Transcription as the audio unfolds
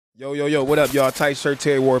Yo, what up, y'all? Tight shirt,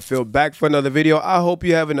 Terry Warfield, back for another video. I hope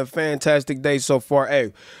you're having a fantastic day so far.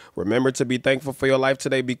 Hey, remember to be thankful for your life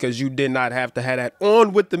today because you did not have to have that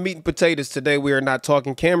on with the meat and potatoes. Today, we are not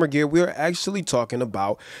talking camera gear. We are actually talking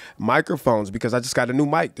about microphones because I just got a new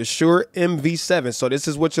mic, the SHURE MV7. So this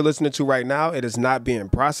is what you're listening to right now. It is not being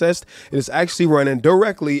processed. It is actually running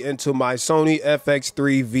directly into my Sony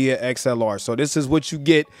FX3 via XLR. So this is what you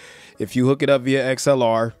get if you hook it up via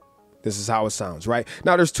XLR. This is how it sounds, right?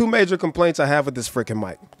 Now, there's two major complaints I have with this freaking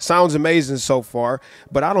mic. Sounds amazing so far,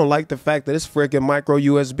 but I don't like the fact that it's freaking micro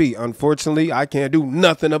USB. Unfortunately, I can't do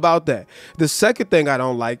nothing about that. The second thing I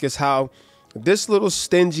don't like is how this little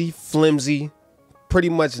stingy, flimsy, pretty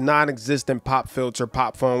much non-existent pop filter,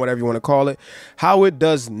 pop phone, whatever you want to call it, how it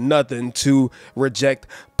does nothing to reject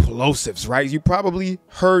plosives, right? You probably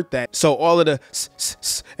heard that. So all of the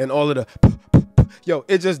and all of the yo,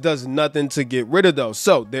 it just does nothing to get rid of those.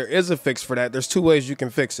 So there is a fix for that. There's two ways you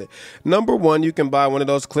can fix it. Number one, you can buy one of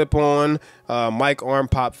those clip-on mic arm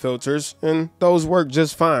pop filters, and those work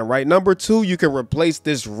just fine, right? Number two, you can replace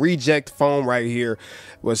this reject foam right here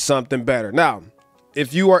with something better. Now,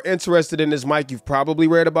 if you are interested in this mic, you've probably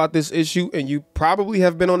read about this issue, and you probably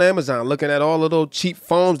have been on Amazon looking at all of those cheap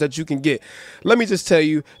foams that you can get. Let me just tell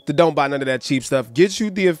you to don't buy none of that cheap stuff. Get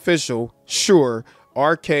you the official SHURE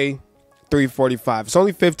RK345. It's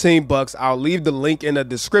only 15 bucks. I'll leave the link in the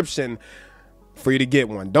description for you to get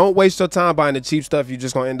one. Don't waste your time buying the cheap stuff. You're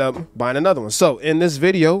just going to end up buying another one. So in this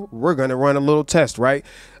video, we're going to run a little test, right?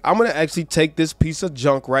 I'm going to actually take this piece of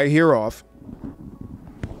junk right here off,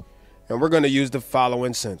 and we're going to use the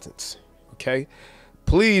following sentence, okay?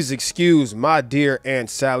 Please excuse my dear Aunt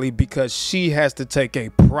Sally because she has to take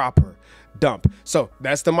a proper dump. So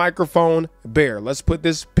that's the microphone bare. Let's put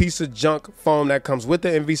this piece of junk foam that comes with the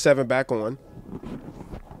MV7 back on.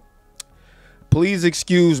 Please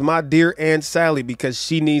excuse my dear Aunt Sally because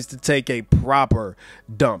she needs to take a proper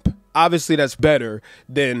dump. Obviously, that's better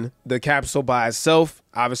than the capsule by itself.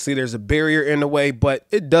 Obviously, there's a barrier in the way, but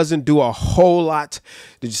it doesn't do a whole lot.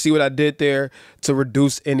 Did you see what I did there to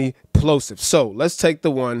reduce any plosive? So let's take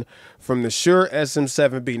the one from the SHURE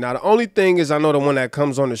SM7B. Now, the only thing is I know the one that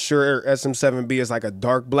comes on the SHURE SM7B is like a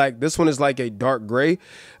dark black. This one is like a dark gray,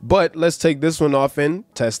 but let's take this one off and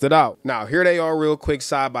test it out. Now, here they are real quick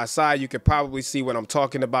side by side. You could probably see what I'm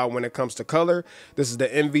talking about when it comes to color. This is the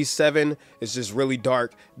MV7. It's just really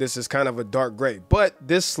dark. This is kind of a dark gray, but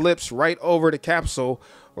this slips right over the capsule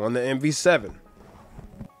on the MV7.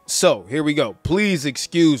 So here we go. Please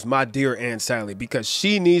excuse my dear Aunt Sally because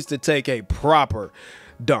she needs to take a proper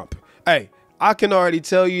dump. Hey, I can already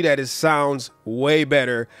tell you that it sounds way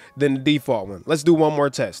better than the default one. Let's do one more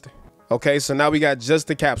test. Okay, so now we got just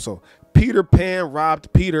the capsule. Peter Pan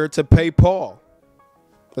robbed Peter to pay Paul.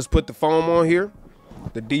 Let's put the foam on here,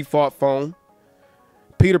 the default foam.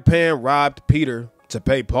 Peter Pan robbed Peter to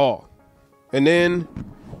pay Paul. And then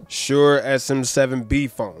SHURE SM7B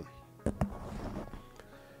foam.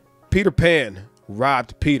 Peter Pan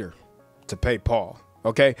robbed Peter to pay Paul.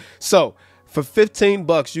 Okay, so for 15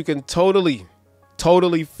 bucks, you can totally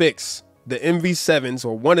fix the MV7's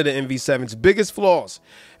or one of the MV7's biggest flaws.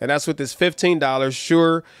 And that's with this $15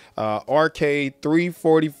 SHURE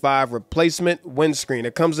RK345 replacement windscreen.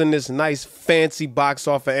 It comes in this nice fancy box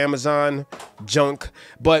off of Amazon junk,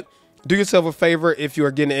 but do yourself a favor if you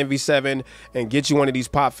are getting an MV7 and get you one of these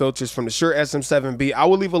pop filters from the SHURE SM7B. I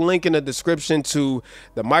will leave a link in the description to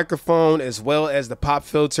the microphone as well as the pop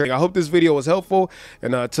filter. I hope this video was helpful.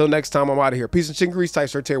 And until next time, I'm out of here. Peace and chicken grease. Tight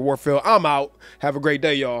shirt, Terry Warfield. I'm out. Have a great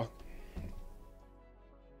day, y'all.